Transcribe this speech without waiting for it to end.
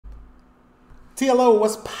TLO,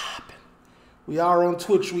 what's poppin'? We are on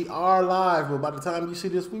Twitch. We are live, but by the time you see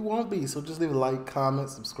this, we won't be. So just leave a like, comment,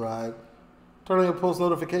 subscribe. Turn on your post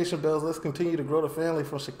notification bells. Let's continue to grow the family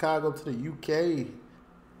from Chicago to the UK.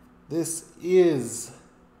 This is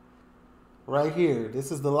right here.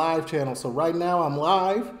 This is the live channel. So right now I'm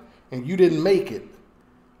live and you didn't make it.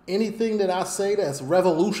 Anything that I say that's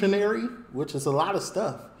revolutionary, which is a lot of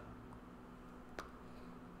stuff.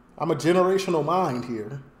 I'm a generational mind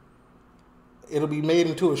here. It'll be made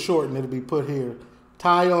into a short and it'll be put here.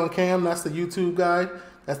 TheeLitOne Cam, that's the YouTube guy.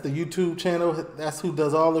 That's the YouTube channel. That's who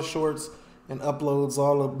does all the shorts and uploads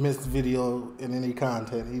all the missed video and any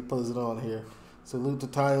content. He puts it on here. Salute to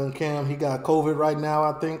TheeLitOne Cam. He got COVID right now,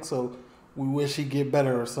 I think, so we wish he'd get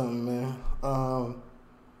better or something, man.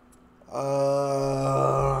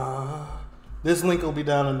 This link will be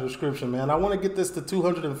down in the description, man. I want to get this to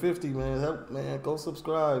 250, man. Man, go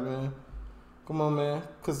subscribe, man. Come on, man.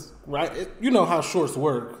 Because, right, you know how shorts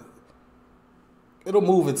work. It'll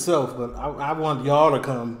move itself, but I want y'all to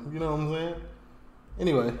come. You know what I'm saying?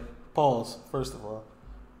 Anyway, pause, first of all.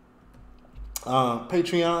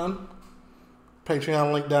 Patreon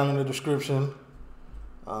link down in the description.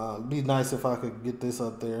 Be nice if I could get this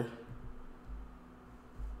up there.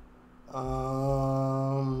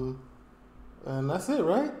 And that's it,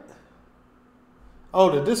 right?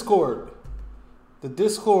 Oh, the Discord. The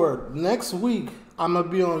Discord. Next week, I'm going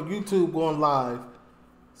to be on YouTube going live.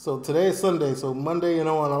 So today is Sunday, so Monday and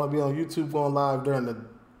on, I'm going to be on YouTube going live during the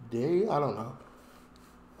day. I don't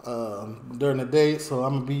know. During the day, so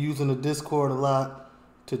I'm going to be using the Discord a lot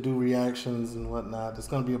to do reactions and whatnot. It's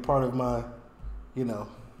going to be a part of my, you know.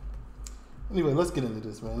 Anyway, let's get into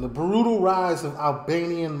this, man. The brutal rise of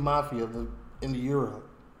Albanian Mafia in Europe.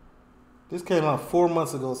 This came out 4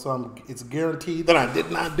 months ago, so it's guaranteed that I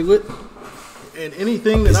did not do it. And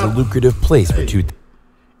anything that it's a lucrative place for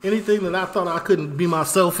anything that I thought I couldn't be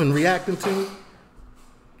myself and reacting to,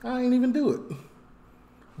 I ain't even do it.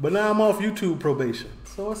 But now I'm off YouTube probation,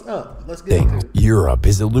 so it's up. Let's get into it. Europe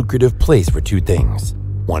is a lucrative place for two things.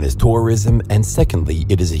 One is tourism, and secondly,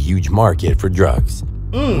 it is a huge market for drugs.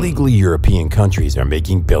 Legally, European countries are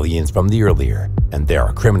making billions from the earlier, and there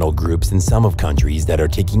are criminal groups in some of countries that are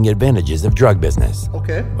taking advantages of drug business.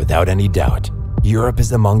 Okay. Without any doubt, Europe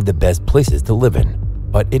is among the best places to live in,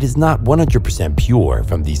 but it is not 100% pure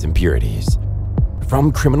from these impurities.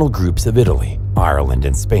 From criminal groups of Italy, Ireland,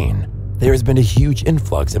 and Spain, there has been a huge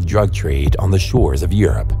influx of drug trade on the shores of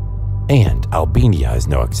Europe, and Albania is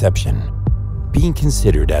no exception. Being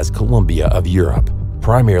considered as Colombia of Europe,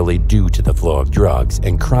 primarily due to the flow of drugs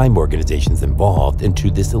and crime organizations involved into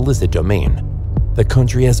this illicit domain, the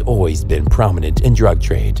country has always been prominent in drug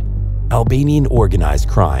trade. Albanian organized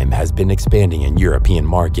crime has been expanding in European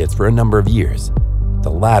markets for a number of years. The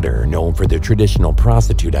latter, known for their traditional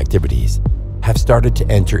prostitute activities, have started to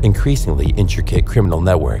enter increasingly intricate criminal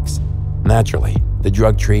networks. Naturally, the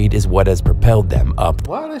drug trade is what has propelled them up.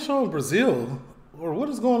 Why are they showing Brazil? Or what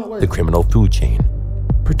is going on? The criminal food chain,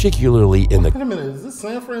 particularly in the Wait a minute, is this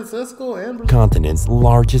San Francisco and Brazil? Continent's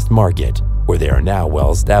largest market, where they are now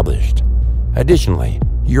well established. Additionally,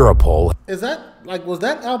 Europol was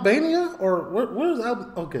that Albania? Or where's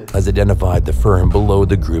Albania? Okay. Has identified the firm below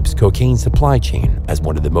the group's cocaine supply chain as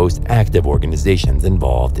one of the most active organizations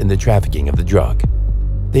involved in the trafficking of the drug.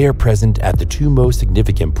 They are present at the two most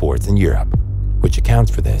significant ports in Europe, which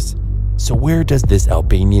accounts for this. So where does this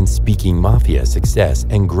Albanian-speaking mafia success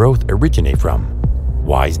and growth originate from?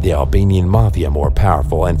 Why is the Albanian Mafia more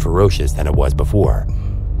powerful and ferocious than it was before?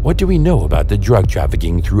 What do we know about the drug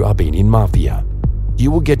trafficking through Albanian Mafia? You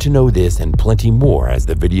will get to know this and plenty more as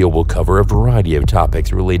the video will cover a variety of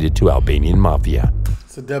topics related to Albanian Mafia.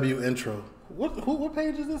 It's a W intro. What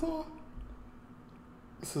page is this on?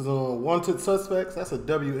 This is on Wanted Suspects. That's a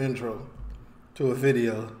W intro to a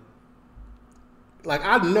video. Like,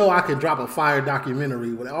 I know I could drop a fire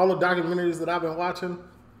documentary. With all the documentaries that I've been watching,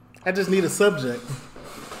 I just need a subject.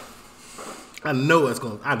 I know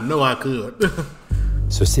I could.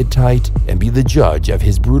 So sit tight and be the judge of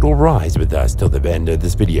his brutal rise with us till the end of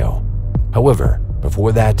this video. However,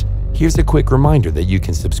 before that, here's a quick reminder that you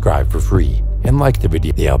can subscribe for free and like the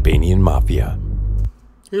video, The Albanian Mafia.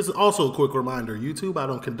 Here's also a quick reminder. YouTube, I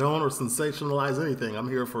don't condone or sensationalize anything. I'm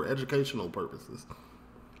here for educational purposes.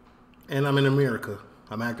 And I'm in America.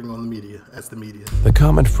 I'm acting on the media, as the media. The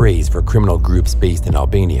common phrase for criminal groups based in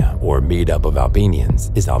Albania or made up of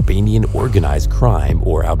Albanians is Albanian organized crime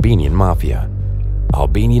or Albanian Mafia.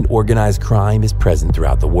 Albanian organized crime is present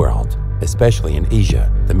throughout the world, especially in Asia,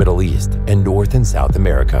 the Middle East, and North and South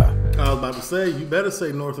America. I was about to say, you better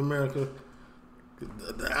say North America.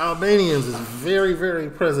 The Albanians is very, very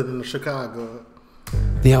present in Chicago.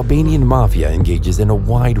 The Albanian Mafia engages in a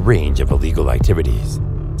wide range of illegal activities,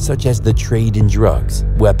 such as the trade in drugs,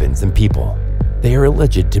 weapons, and people. They are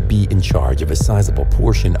alleged to be in charge of a sizable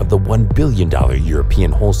portion of the $1 billion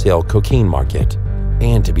European wholesale cocaine market,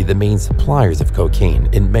 and to be the main suppliers of cocaine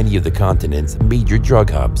in many of the continent's major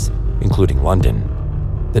drug hubs, including London.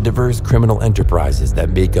 The diverse criminal enterprises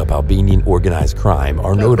that make up Albanian organized crime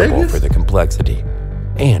are notable for their complexity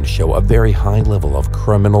and show a very high level of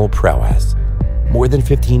criminal prowess. More than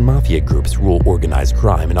 15 mafia groups rule organized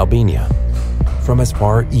crime in Albania. From as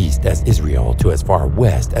far east as Israel to as far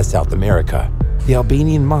west as South America, the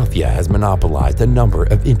Albanian Mafia has monopolized a number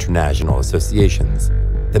of international associations.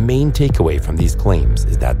 The main takeaway from these claims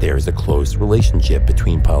is that there is a close relationship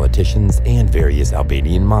between politicians and various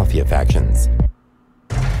Albanian Mafia factions.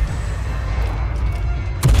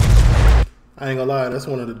 I ain't gonna lie, that's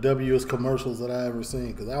one of the W's commercials that I ever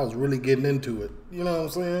seen, because I was really getting into it. You know what I'm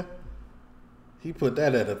saying? He put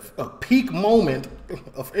that at a peak moment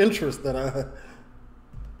of interest that I...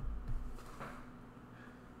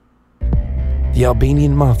 The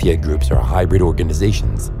Albanian Mafia groups are hybrid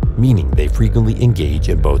organizations, meaning they frequently engage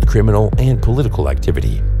in both criminal and political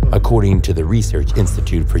activity, according to the Research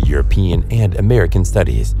Institute for European and American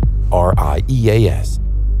Studies, RIEAS.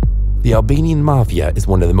 The Albanian Mafia is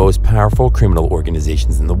one of the most powerful criminal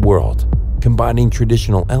organizations in the world, combining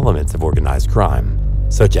traditional elements of organized crime,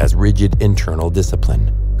 such as rigid internal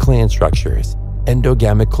discipline, clan structures,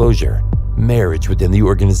 endogamic closure, marriage within the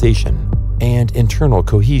organization, and internal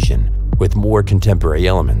cohesion with more contemporary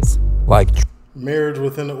elements, like marriage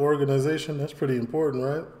within the organization. That's pretty important,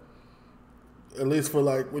 right? At least for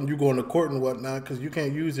like when you go into court and whatnot, because you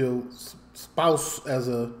can't use your spouse as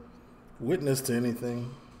a witness to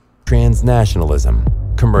anything.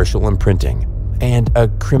 Transnationalism, commercial imprinting, and a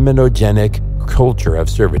criminogenic culture of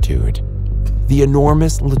servitude. The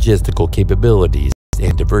enormous logistical capabilities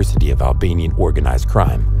and diversity of Albanian organized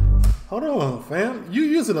crime. Hold on, fam. You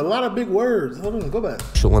using a lot of big words. Hold on, go back.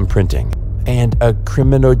 Commercial imprinting and a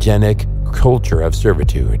criminogenic culture of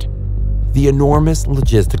servitude. The enormous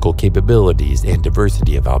logistical capabilities and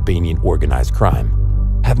diversity of Albanian organized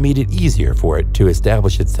crime have made it easier for it to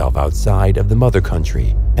establish itself outside of the mother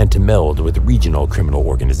country and to meld with regional criminal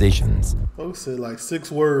organizations. Folks said like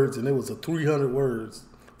 6 words and it was a 300 words,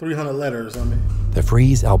 300 letters, The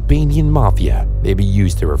phrase Albanian Mafia may be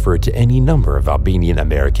used to refer to any number of Albanian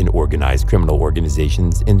American organized criminal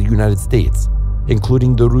organizations in the United States,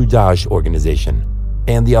 including the Rudash organization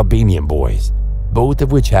and the Albanian Boys, both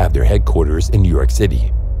of which have their headquarters in New York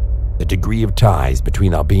City. The degree of ties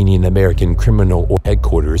between Albanian American criminal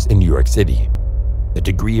headquarters in New York City. The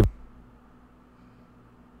degree of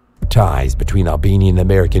ties between Albanian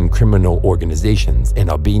American criminal organizations and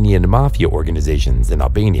Albanian Mafia organizations in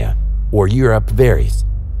Albania or Europe varies,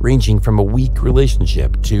 ranging from a weak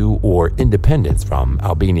relationship to or independence from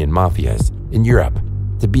Albanian mafias in Europe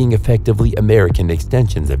to being effectively American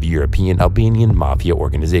extensions of European Albanian Mafia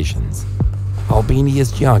organizations.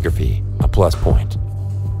 Albania's geography, a plus point.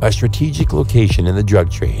 A strategic location in the drug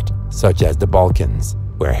trade, such as the Balkans,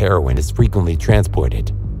 where heroin is frequently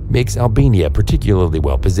transported, makes Albania particularly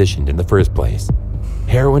well positioned in the first place.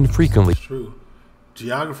 Heroin frequently... It's true.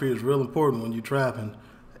 Geography is real important when you're trapping,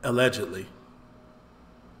 allegedly.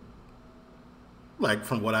 Like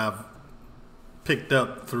from what I've picked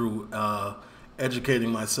up through educating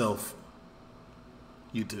myself.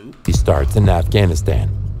 YouTube. He starts in Afghanistan,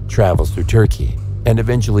 travels through Turkey, and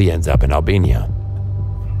eventually ends up in Albania.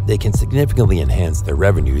 They can significantly enhance their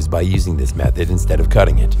revenues by using this method instead of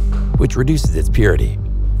cutting it, which reduces its purity.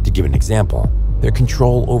 To give an example, their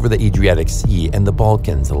control over the Adriatic Sea and the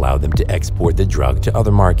Balkans allowed them to export the drug to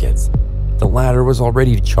other markets. The latter was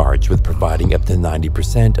already charged with providing up to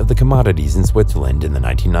 90% of the commodities in Switzerland in the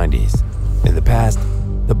 1990s. In the past,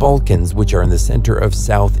 the Balkans, which are in the center of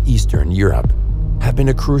southeastern Europe, have been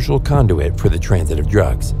a crucial conduit for the transit of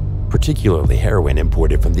drugs, particularly heroin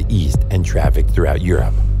imported from the east and trafficked throughout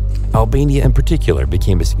Europe. Albania in particular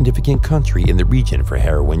became a significant country in the region for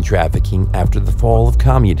heroin trafficking after the fall of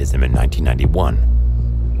communism in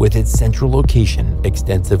 1991. With its central location,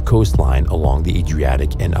 extensive coastline along the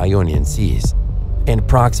Adriatic and Ionian Seas, and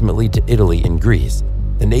proximately to Italy and Greece,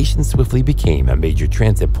 the nation swiftly became a major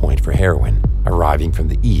transit point for heroin, arriving from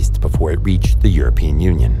the east before it reached the European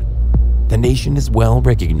Union. The nation is well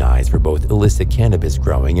recognized for both illicit cannabis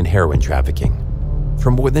growing and heroin trafficking. For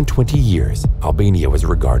more than 20 years, Albania was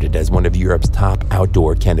regarded as one of Europe's top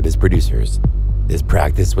outdoor cannabis producers. This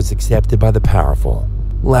practice was accepted by the powerful.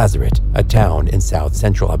 Lazaret, a town in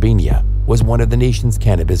south-central Albania, was one of the nation's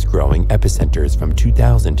cannabis growing epicenters from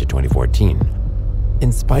 2000 to 2014.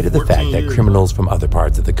 In spite of the 14 fact that years, criminals from other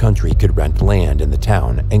parts of the country could rent land in the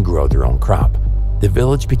town and grow their own crop, the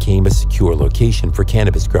village became a secure location for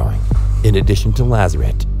cannabis growing. In addition to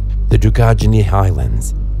Lazaret, the Dukagjini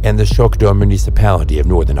Highlands, and the Shokdo municipality of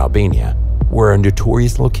northern Albania were a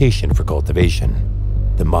notorious location for cultivation.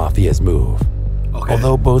 The Mafia's move. Okay.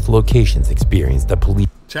 Although both locations experienced the police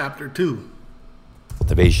Chapter 2.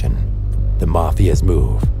 cultivation, the Mafia's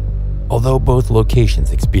move. Although both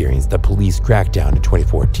locations experienced a police crackdown in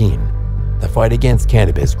 2014, the fight against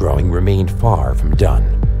cannabis growing remained far from done.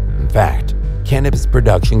 In fact, cannabis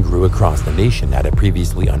production grew across the nation at a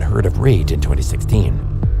previously unheard of rate in 2016.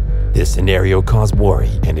 This scenario caused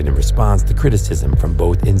worry, and in response to criticism from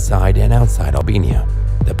both inside and outside Albania,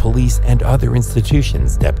 the police and other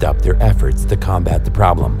institutions stepped up their efforts to combat the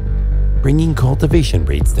problem, bringing cultivation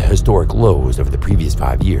rates to historic lows over the previous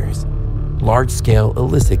 5 years. Large-scale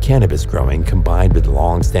illicit cannabis growing combined with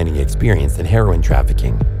long-standing experience in heroin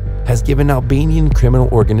trafficking has given Albanian criminal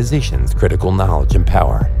organizations critical knowledge and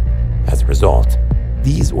power. As a result,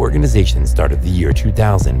 these organizations started the year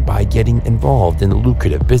 2000 by getting involved in the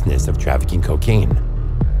lucrative business of trafficking cocaine.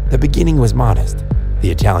 The beginning was modest. The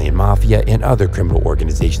Italian Mafia and other criminal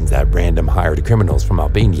organizations at random hired criminals from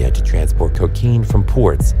Albania to transport cocaine from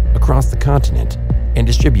ports across the continent and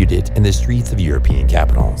distribute it in the streets of European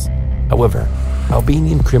capitals. However,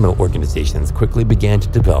 Albanian criminal organizations quickly began to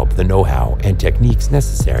develop the know-how and techniques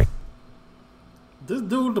necessary. This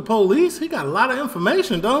dude, the police, he got a lot of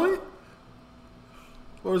information, don't he?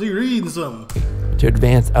 Or is he reading something? To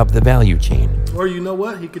advance up the value chain. Or you know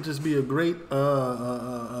what? He could just be a great,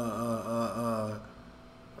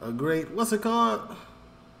 what's it called?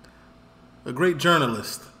 A great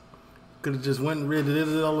journalist. Could have just went and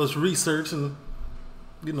did all this research and,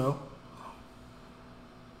 you know,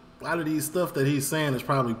 a lot of these stuff that he's saying is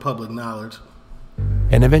probably public knowledge.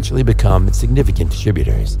 And eventually become significant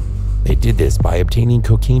distributors. They did this by obtaining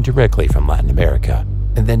cocaine directly from Latin America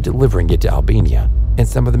and then delivering it to Albania and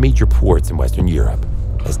some of the major ports in Western Europe.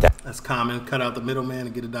 That's common. Cut out the middleman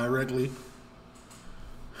and get it directly.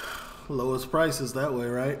 Lowest prices that way,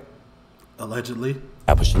 right? Allegedly.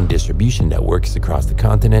 Establishing distribution networks across the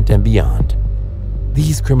continent and beyond.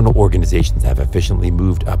 These criminal organizations have efficiently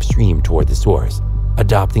moved upstream toward the source,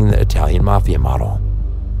 adopting the Italian Mafia model.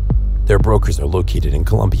 Their brokers are located in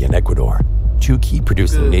Colombia and Ecuador, two key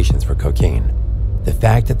producing nations for cocaine. The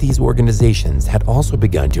fact that these organizations had also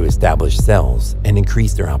begun to establish cells and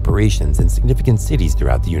increase their operations in significant cities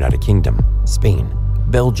throughout the United Kingdom, Spain,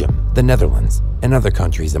 Belgium, the Netherlands, and other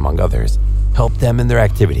countries, among others, helped them in their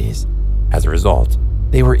activities. As a result,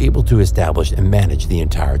 they were able to establish and manage the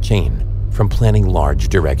entire chain, from planning large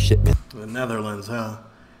direct shipments. The Netherlands, huh?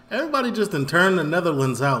 Everybody just done turned the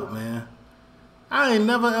Netherlands out, man. I ain't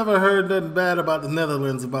never ever heard nothing bad about the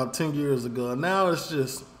Netherlands about 10 years ago. Now it's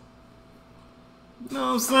just, you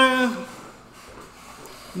know what I'm saying?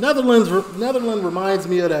 Netherlands reminds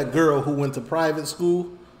me of that girl who went to private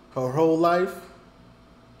school her whole life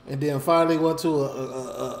and then finally went to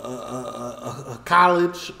a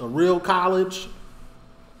college, a real college,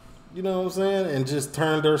 you know what I'm saying? And just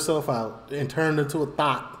turned herself out and turned into a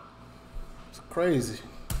thought. It's crazy.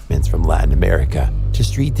 From Latin America to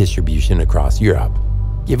street distribution across Europe,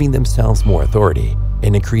 giving themselves more authority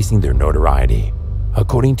and increasing their notoriety.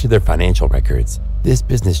 According to their financial records, this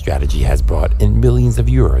business strategy has brought in millions of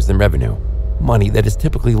euros in revenue, money that is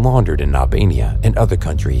typically laundered in Albania and other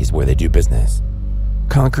countries where they do business.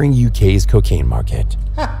 Conquering UK's cocaine market.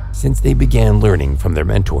 Since they began learning from their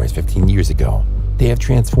mentors 15 years ago, they have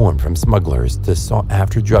transformed from smugglers to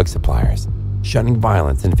sought-after drug suppliers, shunning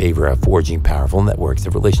violence in favor of forging powerful networks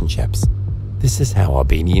of relationships. This is how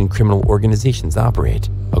Albanian criminal organizations operate,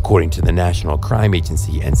 according to the National Crime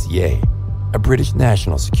Agency (NCA), a British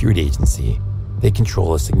national security agency. They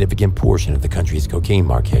control a significant portion of the country's cocaine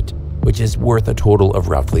market, which is worth a total of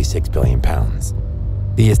roughly £6 billion.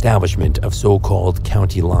 The establishment of so-called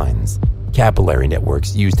county lines, capillary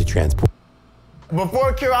networks used to transport.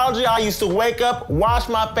 Before Curology, I used to wake up, wash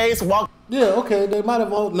my face, walk. Yeah, okay, they might have,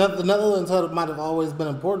 the Netherlands might have always been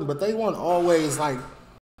important, but they weren't always, like,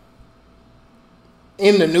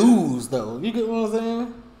 in the news, though. You get what I'm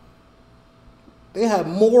saying? They had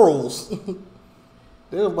morals.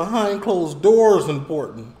 They were behind closed doors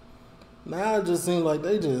important. Now it just seems like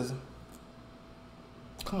they just,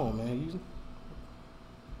 come on, man.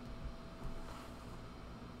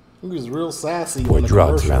 You was real sassy. Or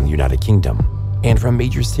drugs around the United Kingdom, and from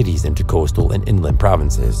major cities into coastal and inland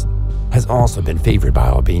provinces, has also been favored by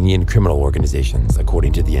Albanian criminal organizations,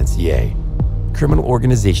 according to the NCA. Criminal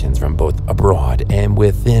organizations from both abroad and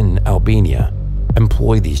within Albania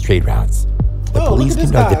employ these trade routes. Oh, look police at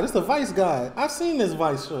this conducted guy. This is the Vice guy. I've seen this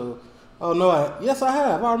Vice show. Oh, no, yes, I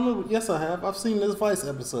have. I remember. Yes, I have. I've seen this Vice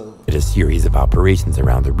episode. a series of operations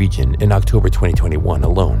around the region in October 2021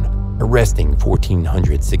 alone, arresting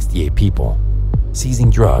 1,468 people, seizing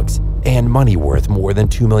drugs and money worth more than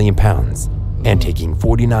 £2 million, and taking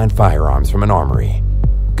 49 firearms from an armory.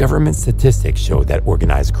 Government statistics show that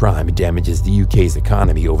organized crime damages the UK's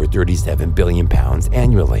economy over £37 billion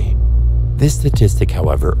annually. This statistic,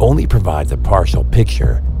 however, only provides a partial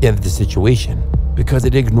picture of the situation because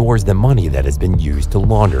it ignores the money that has been used to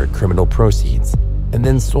launder criminal proceeds and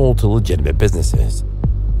then sold to legitimate businesses.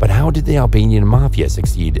 But how did the Albanian Mafia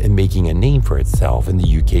succeed in making a name for itself in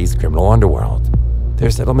the UK's criminal underworld? Their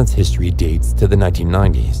settlement's history dates to the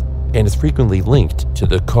 1990s and is frequently linked to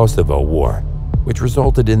the Kosovo War, which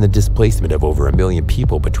resulted in the displacement of over 1 million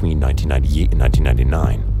people between 1998 and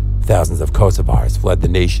 1999. Thousands of Kosovars fled the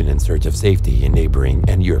nation in search of safety in neighboring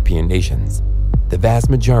and European nations. The vast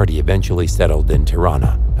majority eventually settled in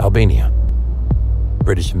Tirana, Albania.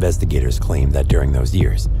 British investigators claim that during those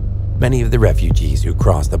years, many of the refugees who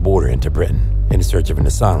crossed the border into Britain in search of an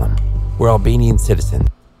asylum were Albanian citizens.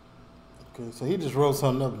 Okay, so he just wrote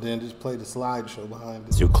something up and then just played the slideshow behind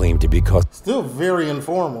it. Who claimed to be Still very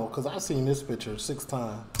informal, because I've seen this picture 6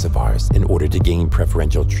 times. Kosovars in order to gain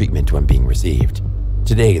preferential treatment when being received.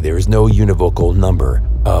 Today, there is no univocal number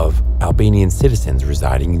of Albanian citizens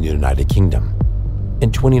residing in the United Kingdom.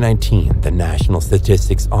 In 2019, the National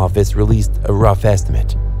Statistics Office released a rough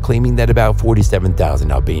estimate, claiming that about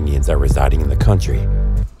 47,000 Albanians are residing in the country.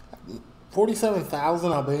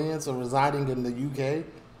 47,000 Albanians are residing in the UK?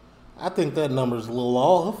 I think that number's a little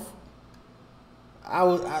off.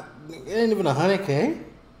 It ain't even 100K.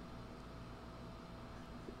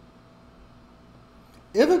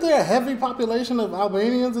 Isn't there a heavy population of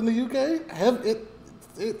Albanians in the UK?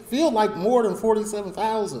 It feels like more than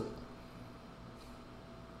 47,000.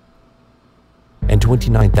 And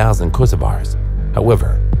 29,000 Kosovars.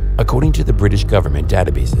 However, according to the British government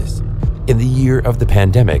databases, in the year of the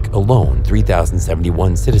pandemic alone,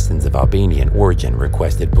 3,071 citizens of Albanian origin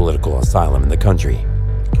requested political asylum in the country.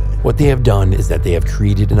 What they have done is that they have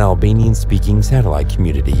created an Albanian-speaking satellite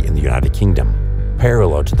community in the United Kingdom,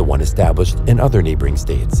 parallel to the one established in other neighboring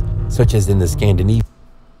states, such as in the Scandinavian.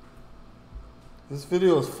 This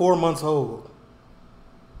video is 4 months old.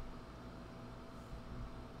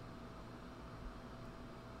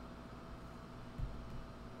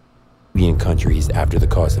 Countries after the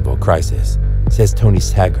Kosovo crisis, says Tony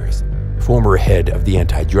Saggers, former head of the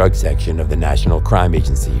anti-drug section of the National Crime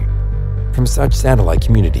Agency. From such satellite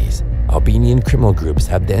communities, Albanian criminal groups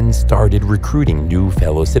have then started recruiting new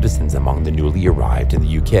fellow citizens among the newly arrived in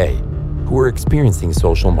the UK, who were experiencing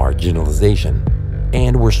social marginalization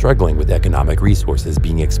and were struggling with economic resources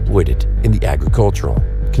being exploited in the agricultural,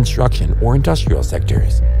 construction, or industrial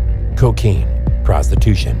sectors. Cocaine,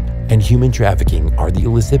 prostitution, and human trafficking are the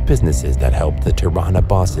illicit businesses that helped the Tirana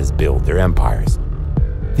bosses build their empires.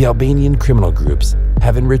 The Albanian criminal groups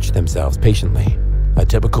have enriched themselves patiently. A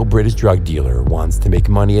typical British drug dealer wants to make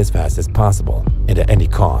money as fast as possible and at any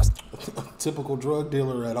cost. A typical drug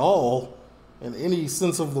dealer at all, in any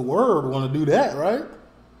sense of the word, want to do that, right?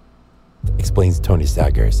 Explains Tony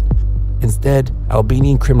Saggers. Instead,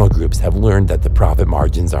 Albanian criminal groups have learned that the profit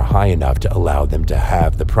margins are high enough to allow them to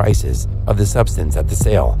have the prices of the substance at the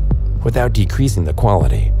sale without decreasing the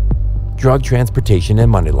quality. Drug transportation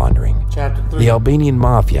and money laundering. Chapter 3. The Albanian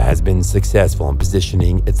Mafia has been successful in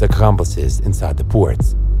positioning its accomplices inside the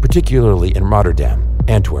ports, particularly in Rotterdam,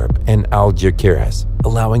 Antwerp, and Algeciras,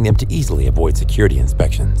 allowing them to easily avoid security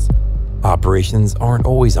inspections. Operations aren't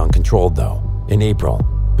always uncontrolled, though. In April,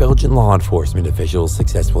 Belgian law enforcement officials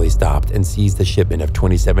successfully stopped and seized a shipment of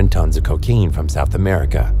 27 tons of cocaine from South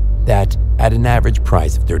America that, at an average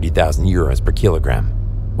price of 30,000 euros per kilogram,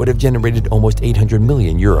 would have generated almost 800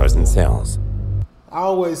 million euros in sales. I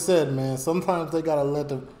always said, man, sometimes they gotta let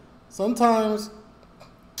them. Sometimes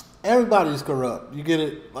everybody's corrupt. You get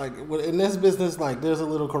it? Like in this business, like there's a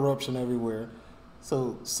little corruption everywhere.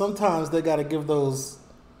 So sometimes they gotta give those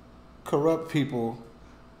corrupt people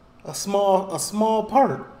a small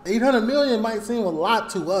part. 800 million might seem a lot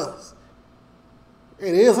to us.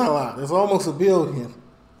 It is a lot. It's almost $1 billion.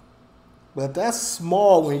 But that's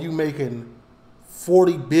small when you making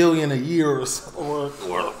 40 billion a year or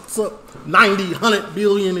 90, 100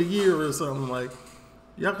 billion a year or something. Like,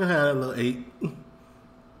 y'all can have that little 8.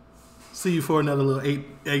 See you for another little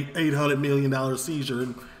 $800 million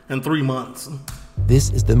seizure in 3 months.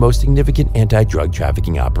 This is the most significant anti-drug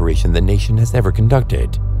trafficking operation the nation has ever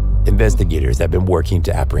conducted. Investigators have been working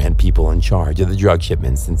to apprehend people in charge of the drug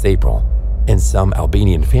shipments since April, and some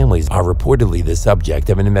Albanian families are reportedly the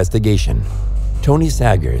subject of an investigation. Tony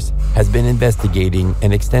Saggers has been investigating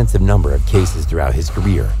an extensive number of cases throughout his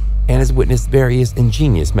career and has witnessed various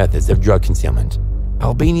ingenious methods of drug concealment.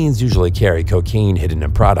 Albanians usually carry cocaine hidden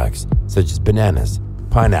in products such as bananas,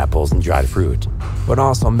 pineapples, and dried fruit, but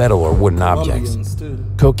also metal or wooden objects.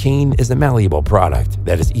 Cocaine is a malleable product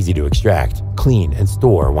that is easy to extract, clean, and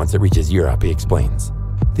store once it reaches Europe, he explains.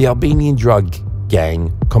 The Albanian drug gang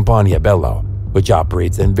Compania Bello, which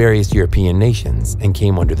operates in various European nations and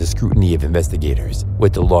came under the scrutiny of investigators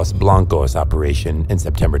with the Los Blancos operation in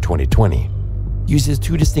September 2020, uses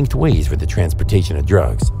two distinct ways for the transportation of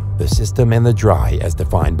drugs: the system and the dry as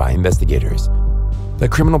defined by investigators. The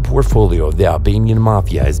criminal portfolio of the Albanian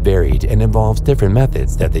Mafia is varied and involves different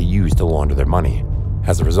methods that they use to launder their money.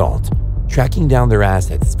 As a result, tracking down their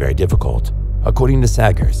assets is very difficult. According to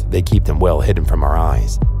Saggers, they keep them well hidden from our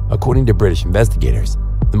eyes. According to British investigators,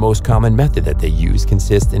 the most common method that they use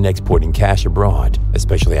consists in exporting cash abroad,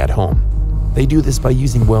 especially at home. They do this by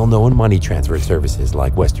using well-known money transfer services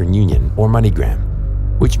like Western Union or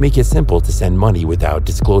MoneyGram, which make it simple to send money without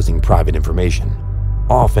disclosing private information.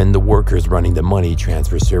 Often, the workers running the money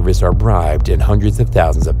transfer service are bribed and hundreds of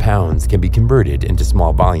thousands of pounds can be converted into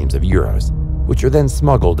small volumes of euros, which are then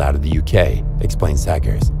smuggled out of the UK, explains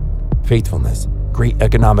Saggers. Faithfulness, great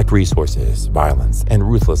economic resources, violence, and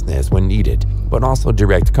ruthlessness when needed, but also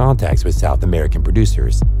direct contacts with South American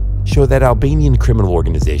producers, show that Albanian criminal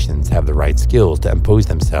organizations have the right skills to impose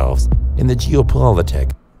themselves in the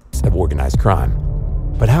geopolitics of organized crime.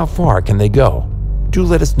 But how far can they go? Do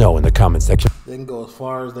let us know in the comment section. They can go as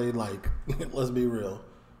far as they like. Let's be real.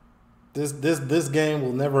 This game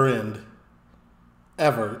will never end.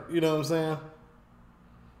 Ever. You know what I'm saying?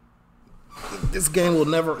 This game will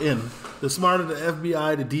never end. The smarter the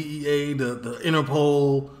FBI, the DEA, the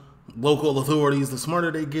Interpol, local authorities, the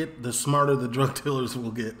smarter they get, the smarter the drug dealers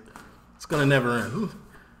will get. It's gonna never end.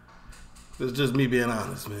 It's just me being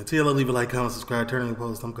honest, man. TLO, leave a like, comment, subscribe, turn on your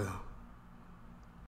post. I'm going.